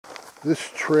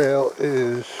This trail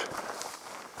is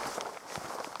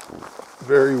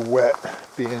very wet,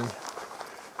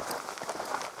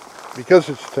 because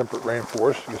it's temperate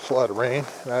rainforest. It gets a lot of rain,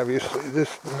 and obviously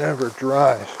this never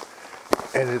dries.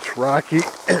 And it's rocky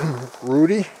and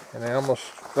rooty, and I almost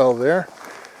fell there.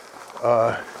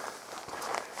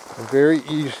 Very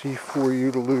easy for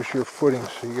you to lose your footing,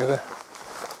 so you gotta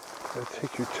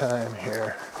take your time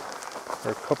here.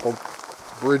 There are a couple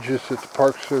bridges that the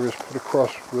Park Service put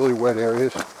across really wet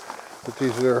areas, but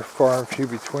these are far and few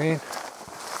between.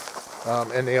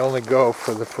 And they only go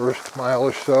for the first mile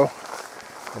or so,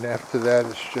 and after that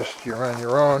it's just you're on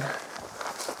your own.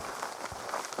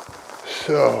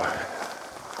 So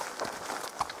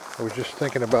I was just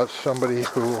thinking about somebody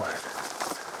who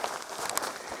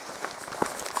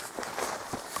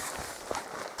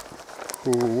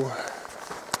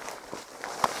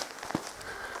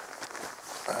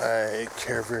I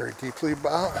care very deeply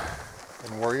about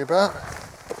and worry about,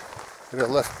 that I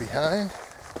left behind,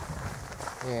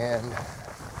 and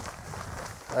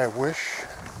I wish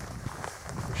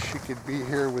she could be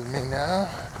here with me now,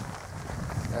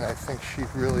 and I think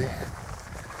she'd really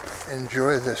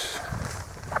enjoy this.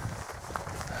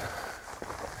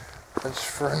 That's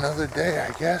for another day,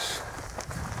 I guess.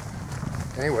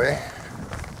 Anyway,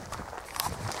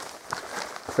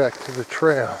 back to the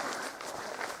trail.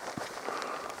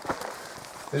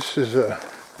 This is a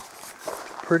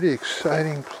pretty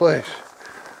exciting place.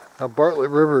 Now, Bartlett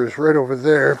River is right over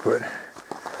there, but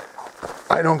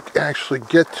I don't actually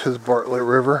get to the Bartlett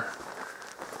River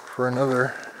for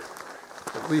another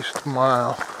at least a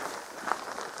mile.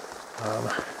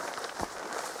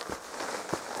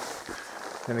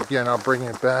 And again, I'll bring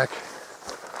it back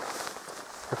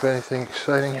if anything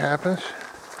exciting happens.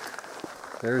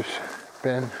 There's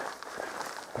been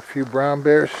a few brown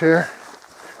bears here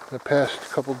in the past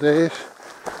couple days.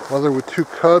 Mother with 2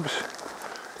 cubs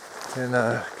and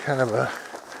kind of a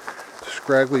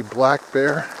scraggly black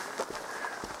bear.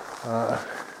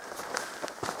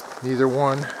 Neither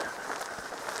one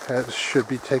should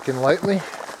be taken lightly.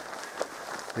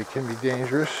 They can be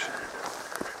dangerous.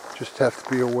 Just have to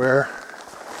be aware.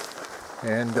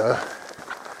 And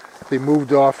they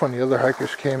moved off when the other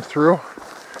hikers came through,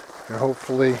 and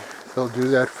hopefully they'll do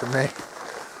that for me.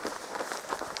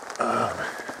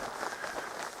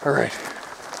 All right.